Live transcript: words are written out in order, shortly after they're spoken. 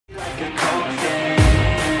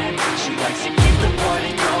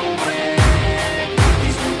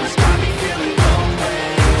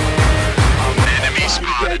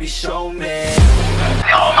show me.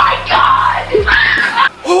 Oh my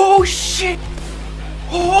god! Oh shit!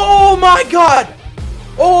 Oh my god!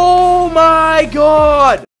 Oh my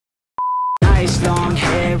god! Nice long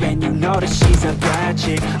hair and you know that she's a bad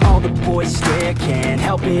chick. All the boys stare, can't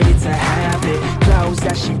help it, it's a habit. Clothes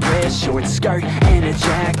that she wears, short skirt and a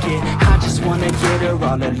jacket. I just wanna get her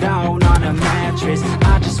all alone on a mattress.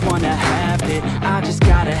 I just wanna have it, I just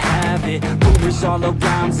gotta have it. Rumors all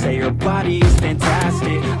around say her body is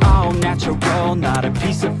fantastic. All natural, not a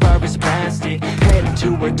piece of fur is plastic. Head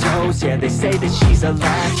to her toes, yeah, they say that she's a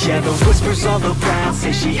latch. Yeah, the whispers all around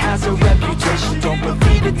say she has a reputation. Don't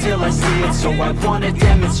believe it till I see it, so I want a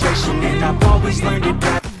demonstration, and I've always learned it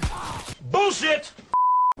back. Bullshit!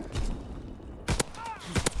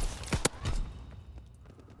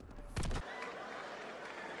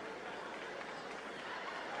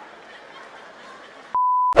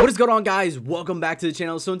 What is going on, guys? Welcome back to the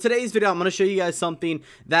channel. So in today's video, I'm going to show you guys something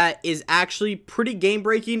that is actually pretty game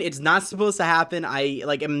breaking. It's not supposed to happen. I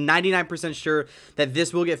am 99% sure that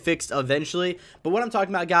this will get fixed eventually. But what I'm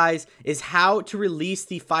talking about, guys, is how to release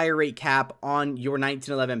the fire rate cap on your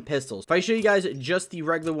 1911 pistols. If I show you guys just the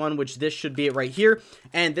regular one, which this should be it right here,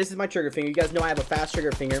 and this is my trigger finger. You guys know I have a fast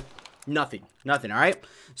trigger finger. Nothing, all right?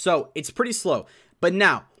 So it's pretty slow. But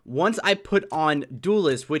now, once I put on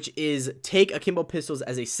Duelist, which is take akimbo pistols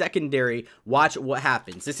as a secondary, watch what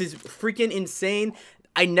happens. This is freaking insane.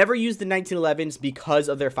 I never used the 1911s because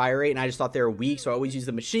of their fire rate, and I just thought they were weak, so I always use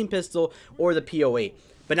the machine pistol or the P08.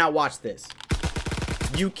 But now watch this.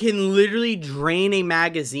 You can literally drain a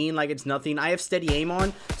magazine like it's nothing. I have steady aim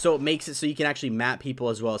on, so it makes it so you can actually map people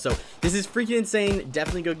as well. So this is freaking insane.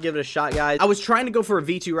 Definitely go give it a shot, guys. I was trying to go for a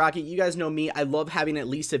V2 rocket. You guys know me. I love having at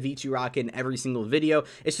least a V2 rocket in every single video.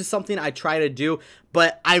 It's just something I try to do,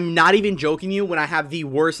 but I'm not even joking you when I have the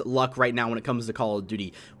worst luck right now when it comes to Call of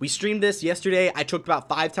Duty. We streamed this yesterday. I choked about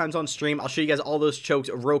 5 times on stream. I'll show you guys all those chokes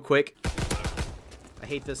real quick. I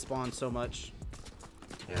hate this spawn so much.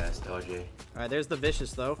 Yeah, it's dodgy. Alright, there's the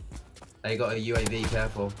vicious though. They got a UAV,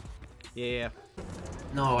 careful. Yeah.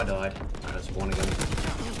 No, I died. I just spawned again.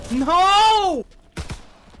 No!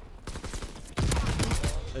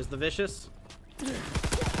 There's the vicious.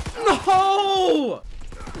 No!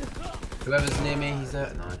 Whoever's near me, he's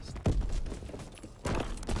there. Nice.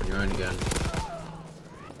 Your own gun.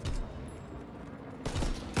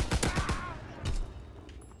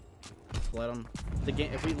 Let them. The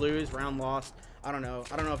game. If we lose, round lost. I don't know.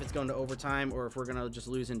 I don't know if it's going to overtime or if we're gonna just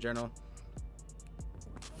lose in general.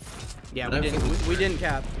 Yeah, we didn't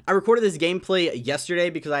cap. I recorded this gameplay yesterday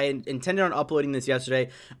because I intended on uploading this yesterday.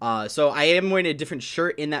 So I am wearing a different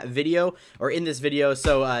shirt in that video, or in this video,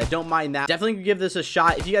 so don't mind that. Definitely give this a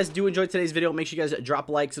shot. If you guys do enjoy today's video, make sure you guys drop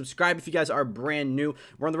a like, subscribe if you guys are brand new.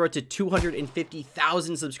 We're on the road to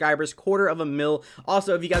 250,000 subscribers, 250,000.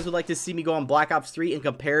 Also, if you guys would like to see me go on Black Ops 3 and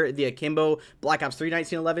compare the Akimbo Black Ops 3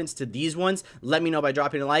 1911s to these ones, let me know by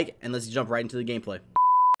dropping a like, and let's jump right into the gameplay.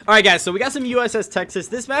 Alright guys, so we got some USS Texas.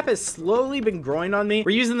 This map has slowly been growing on me.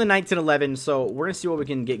 We're using the 1911, so we're going to see what we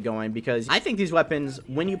can get going, because I think these weapons,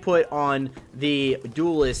 when you put on the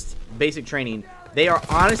Duelist basic training, they are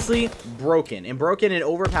honestly broken and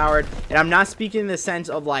overpowered. And I'm not speaking in the sense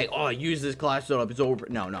of like, oh, use this class setup, it's over.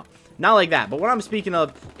 No, not like that. But what I'm speaking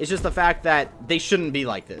of is just the fact that they shouldn't be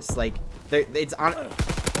like this. Like, it's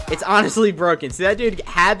honestly broken. See, that dude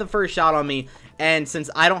had the first shot on me, and since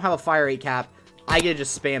I don't have a fire rate cap, I get to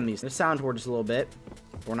just spam these. Let's sound toward just a little bit.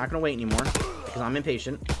 We're not going to wait anymore because I'm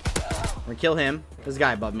impatient. I'm going to kill him. There's a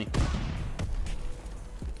guy above me.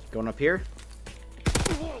 Going up here.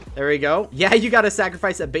 There we go. Yeah, you got to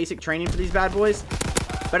sacrifice that basic training for these bad boys.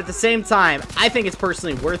 But at the same time, I think it's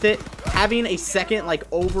personally worth it. Having a second,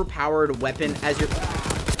 like, overpowered weapon as your...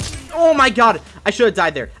 Oh my god. I should have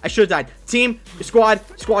died there. I should have died. Team,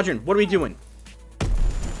 squadron, what are we doing?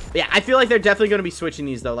 Yeah, I feel like they're definitely going to be switching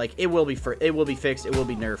these, though. Like, it will be fixed. It will be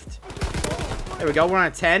nerfed. There we go. We're on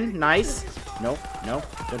a 10. Nice. No,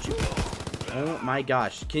 don't you. Oh, my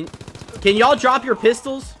gosh. Can y'all drop your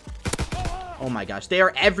pistols? Oh, my gosh. They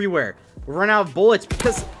are everywhere. We're running out of bullets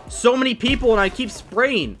because so many people, and I keep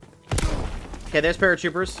spraying. Okay, there's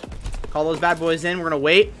paratroopers. Call those bad boys in. We're going to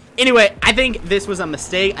wait. Anyway, I think this was a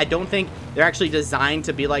mistake. I don't think they're actually designed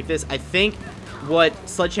to be like this. I think what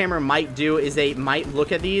Sledgehammer might do is they might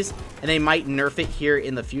look at these and they might nerf it here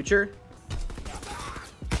in the future.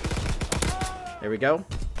 There we go.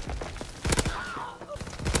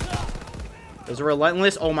 Those are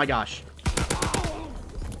relentless. Oh my gosh.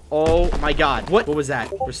 Oh my god. What was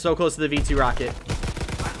that? We're so close to the V2 rocket.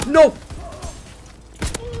 No!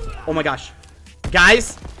 Oh my gosh.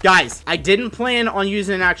 Guys, I didn't plan on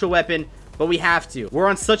using an actual weapon, but we have to. We're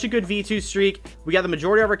on such a good V2 streak. We got the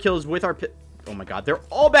majority of our kills with our... Oh my god, they're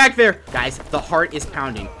all back there. Guys, the heart is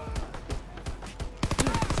pounding.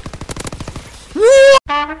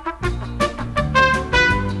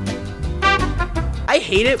 I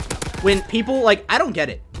hate it when people, like, I don't get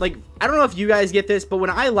it. Like, I don't know if you guys get this, but when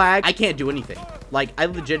I lag, I can't do anything. Like, I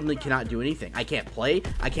legitimately cannot do anything. I can't play.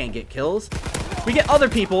 I can't get kills. We get other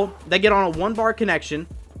people that get on a 1-bar connection.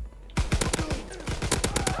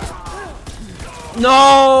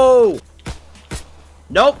 No!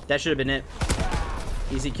 Nope, that should have been it.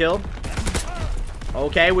 Easy kill.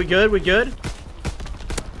 Okay, we good, we good.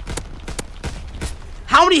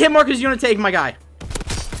 How many hit markers are you gonna take, my guy?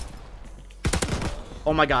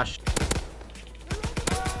 Oh my gosh.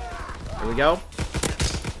 There we go.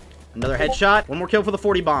 Another headshot. One more kill for the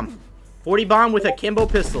 40 bomb. 40 bomb with akimbo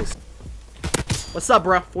pistols. What's up,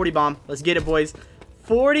 bro? 40 bomb. Let's get it, boys.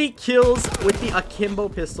 40 kills with the akimbo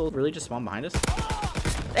pistol. Really just spawned behind us?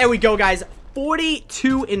 There we go, guys.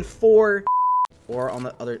 42 and 4. Or on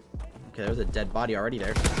the other... Okay, there's a dead body already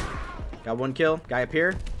there. Got one kill. Guy up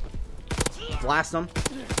here. Blast him.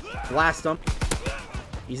 Blast him.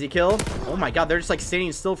 Easy kill. Oh my god, they're just like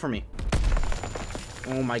standing still for me.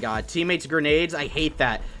 Oh my god. Teammates grenades. I hate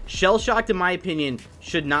that. Shell shocked, in my opinion,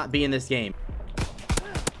 should not be in this game.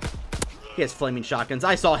 He has flaming shotguns.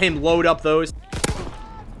 I saw him load up those.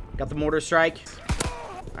 Got the mortar strike.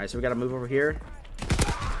 Alright, so we gotta move over here.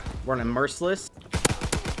 We're on a merciless.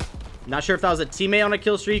 Not sure if that was a teammate on a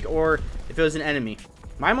kill streak or if it was an enemy.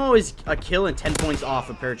 My MO is a kill and 10 points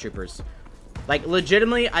off of paratroopers. Like,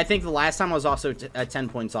 legitimately, I think the last time I was also at 10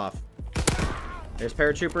 points off. There's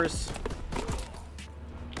paratroopers.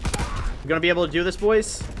 We're gonna be able to do this,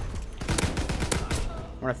 boys.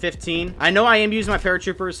 We're at 15. I know I am using my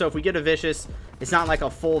paratroopers, so if we get a vicious, it's not like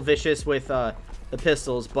a full vicious with the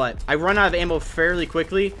pistols, but I run out of ammo fairly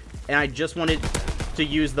quickly, and I just wanted to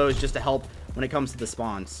use those just to help when it comes to the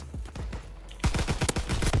spawns.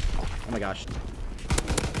 Oh my gosh.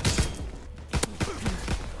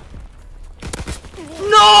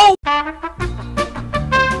 No!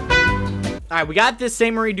 Alright, we got this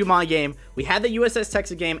Saint Marie Dumont game. We had the USS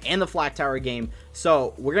Texas game and the Flak Tower game.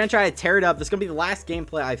 So, we're going to try to tear it up. This is going to be the last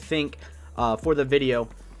gameplay, I think, for the video.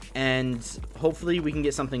 And hopefully we can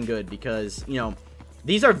get something good because, you know,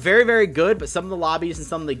 these are very, very good. But some of the lobbies and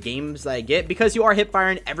some of the games that I get, because you are hip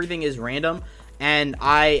firing, everything is random. And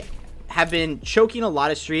I have been choking a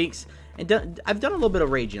lot of streaks. And I've done a little bit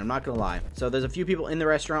of raging, I'm not going to lie. So, there's a few people in the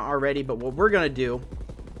restaurant already. But what we're going to do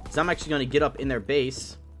is I'm actually going to get up in their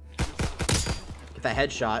base. That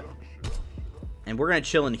headshot, and we're gonna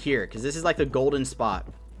chill in here because this is like the golden spot.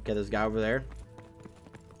 Okay, there's a guy over there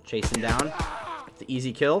chasing down. It's an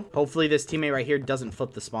easy kill. Hopefully this teammate right here doesn't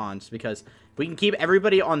flip the spawns, because if we can keep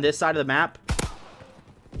everybody on this side of the map.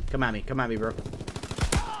 Come at me, bro.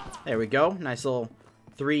 There we go. Nice little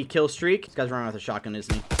 3 kill streak. This guy's running with a shotgun,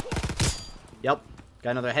 isn't he? Yep,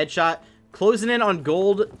 got another headshot. Closing in on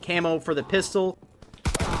gold camo for the pistol.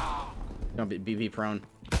 Gonna be BB prone.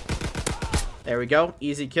 There we go.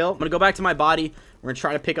 Easy kill. I'm going to go back to my body. We're going to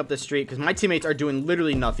try to pick up this streak because my teammates are doing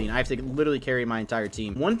literally nothing. I have to literally carry my entire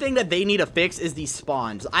team. One thing that they need to fix is these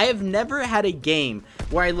spawns. I have never had a game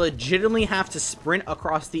where I legitimately have to sprint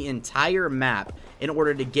across the entire map in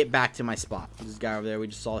order to get back to my spot. This guy over there, we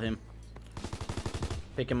just saw him.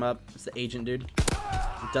 Pick him up. It's the agent, dude.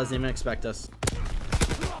 He doesn't even expect us.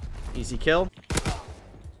 Easy kill.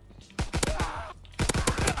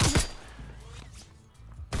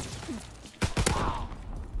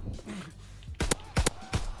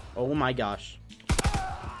 Oh my gosh.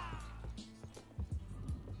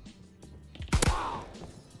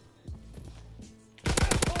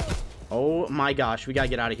 Oh my gosh, we gotta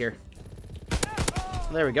get out of here.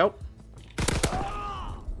 There we go.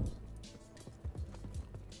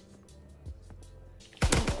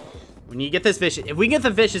 We need to get this vicious. If we get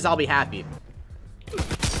the vicious, I'll be happy.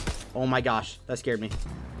 Oh my gosh, that scared me.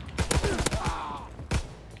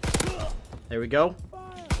 There we go.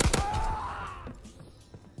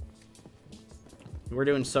 We're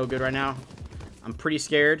doing so good right now. I'm pretty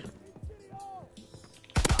scared.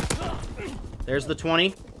 There's the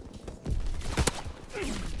 20.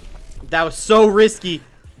 That was so risky.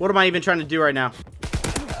 What am I even trying to do right now?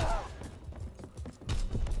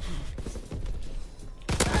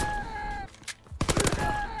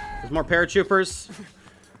 There's more paratroopers.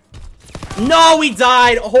 No, we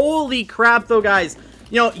died. Holy crap, though, guys.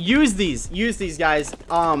 You know, use these guys.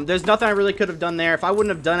 There's nothing I really could have done there. If I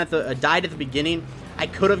wouldn't have died at the beginning, I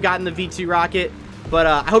could have gotten the V2 rocket. But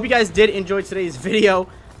I hope you guys did enjoy today's video.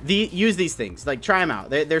 Use these things. Like, try them out.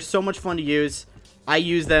 They're so much fun to use. I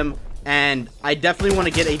use them And I definitely want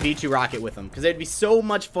to get a V2 rocket with them because it'd be so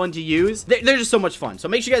much fun to use. They're just so much fun. So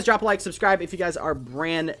make sure you guys drop a like, subscribe if you guys are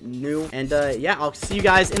brand new. And yeah, I'll see you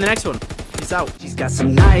guys in the next one. Peace out. She's got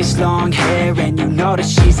some nice long hair, and you know that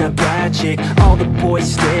she's a bad chick. All the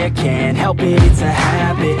boys stare, can't help it, it's a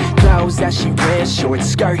habit. Clothes that she wears, short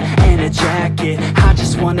skirt and a jacket. I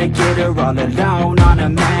just wanna get her all alone on a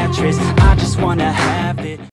mattress. I just wanna have it.